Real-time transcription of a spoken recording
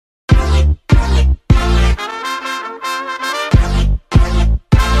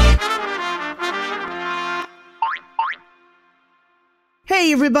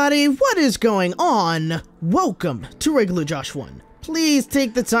everybody, what is going on? Welcome to Regular Josh 1. Please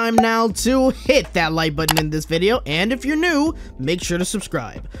take the time now to hit that like button in this video, and if you're new, make sure to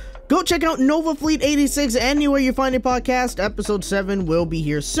subscribe. Go check out Nova Fleet 86 anywhere you find a podcast. Episode 7 will be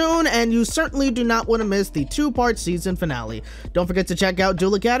here soon, and you certainly do not want to miss the 2-part season finale. Don't forget to check out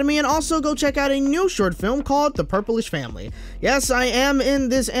Duel Academy, and also go check out a new short film called The Purplish Family. Yes, I am in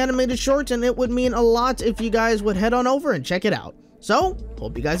this animated short, and it would mean a lot if you guys would head on over and check it out. So,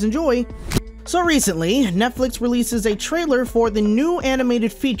 hope you guys enjoy. So recently, Netflix releases a trailer for the new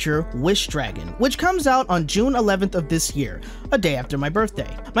animated feature, Wish Dragon, which comes out on June 11th of this year, a day after my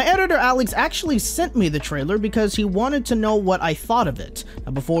birthday. My editor Alex actually sent me the trailer because he wanted to know what I thought of it.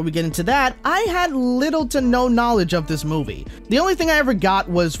 Now before we get into that, I had little to no knowledge of this movie. The only thing I ever got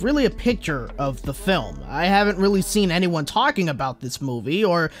was really a picture of the film. I haven't really seen anyone talking about this movie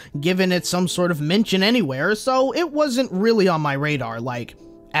or given it some sort of mention anywhere, so it wasn't really on my radar, like,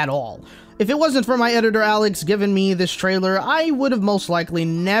 at all. If it wasn't for my editor Alex giving me this trailer, I would have most likely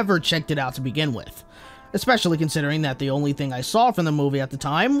never checked it out to begin with. Especially considering that the only thing I saw from the movie at the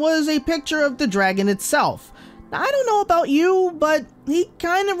time was a picture of the dragon itself. Now, I don't know about you, but he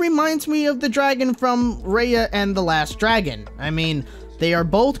kind of reminds me of the dragon from Raya and the Last Dragon. I mean, they are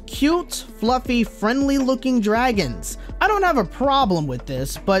both cute, fluffy, friendly-looking dragons. I don't have a problem with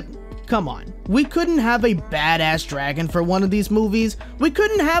this, but come on, we couldn't have a badass dragon for one of these movies? We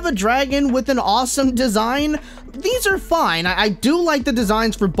couldn't have a dragon with an awesome design? These are fine, I do like the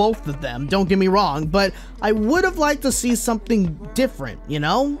designs for both of them, don't get me wrong, but I would have liked to see something different, you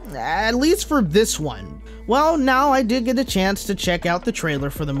know? At least for this one. Well, now I did get a chance to check out the trailer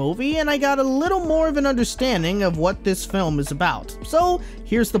for the movie, and I got a little more of an understanding of what this film is about. So,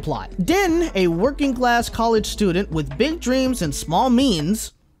 here's the plot. Din, a working-class college student with big dreams and small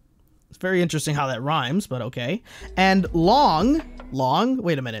means— it's very interesting how that rhymes, but okay. And Long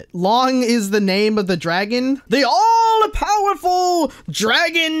is the name of the dragon. The all-powerful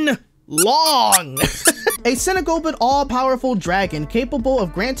dragon Long. A cynical but all-powerful dragon capable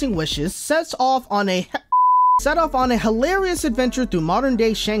of granting wishes set off on a hilarious adventure through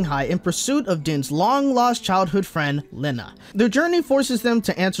modern-day Shanghai in pursuit of Din's long-lost childhood friend, Lena. Their journey forces them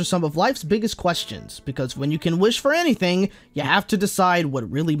to answer some of life's biggest questions, because when you can wish for anything, you have to decide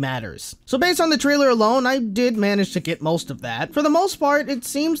what really matters. So based on the trailer alone, I did manage to get most of that. For the most part, it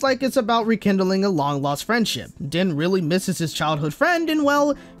seems like it's about rekindling a long-lost friendship. Din really misses his childhood friend, and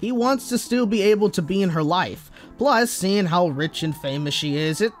well, he wants to still be able to be in her life. Plus, seeing how rich and famous she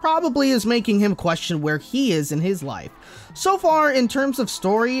is, it probably is making him question where he is in his life. So far, in terms of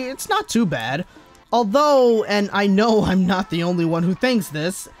story, it's not too bad. Although, and I know I'm not the only one who thinks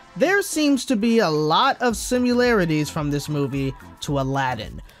this, there seems to be a lot of similarities from this movie to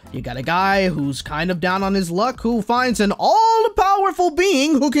Aladdin. You got a guy who's kind of down on his luck who finds an all-powerful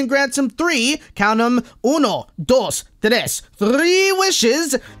being who can grant him 3, count them, 1, 2, 3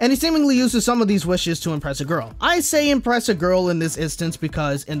 wishes, and he seemingly uses some of these wishes to impress a girl. I say impress a girl in this instance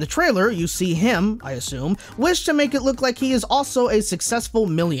because in the trailer, you see him, I assume, wish to make it look like he is also a successful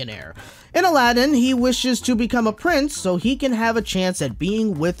millionaire. In Aladdin, he wishes to become a prince so he can have a chance at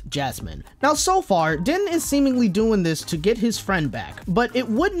being with Jasmine. Now so far, Din is seemingly doing this to get his friend back, but it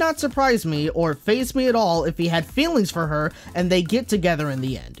would not surprise me or faze me at all if he had feelings for her and they get together in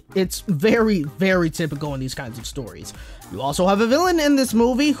the end. It's very, very typical in these kinds of stories. You also have a villain in this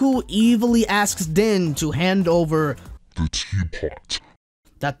movie who evilly asks Din to hand over the teapot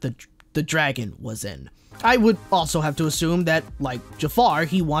that the dragon was in. I would also have to assume that, like Jafar,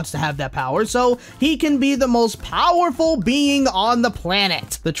 he wants to have that power so he can be the most powerful being on the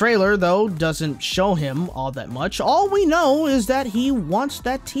planet. The trailer, though, doesn't show him all that much. All we know is that he wants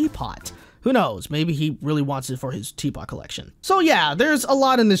that teapot. Who knows, maybe he really wants it for his teapot collection. So yeah, there's a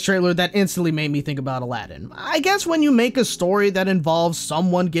lot in this trailer that instantly made me think about Aladdin. I guess when you make a story that involves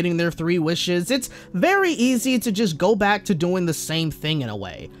someone getting their 3 wishes, it's very easy to just go back to doing the same thing in a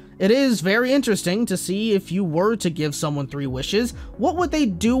way. It is very interesting to see if you were to give someone 3 wishes, what would they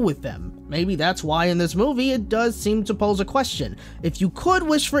do with them? Maybe that's why in this movie it does seem to pose a question. If you could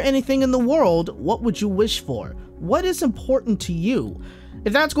wish for anything in the world, what would you wish for? What is important to you?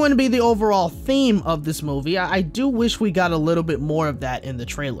 If that's going to be the overall theme of this movie, I do wish we got a little bit more of that in the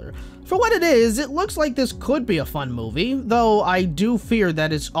trailer. For what it is, it looks like this could be a fun movie, though I do fear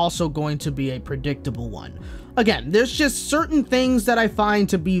that it's also going to be a predictable one. Again, there's just certain things that I find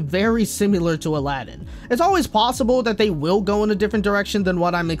to be very similar to Aladdin. It's always possible that they will go in a different direction than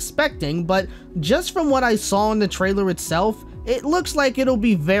what I'm expecting, but just from what I saw in the trailer itself, it looks like it'll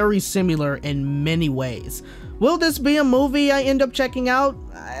be very similar in many ways. Will this be a movie I end up checking out?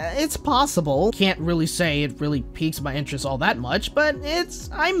 it's possible. Can't really say it really piques my interest all that much, but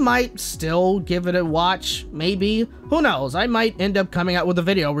I might still give it a watch, maybe. Who knows, I might end up coming out with a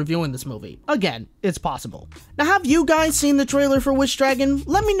video reviewing this movie. Again, it's possible. Now, have you guys seen the trailer for Witch Dragon?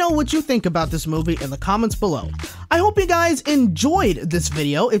 Let me know what you think about this movie in the comments below. I hope you guys enjoyed this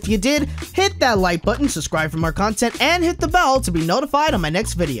video. If you did, hit that like button, subscribe for more content, and hit the bell to be notified on my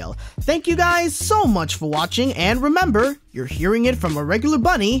next video. Thank you guys so much for watching, and remember, you're hearing it from a regular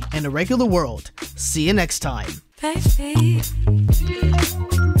bunny in a regular world. See you next time. Baby.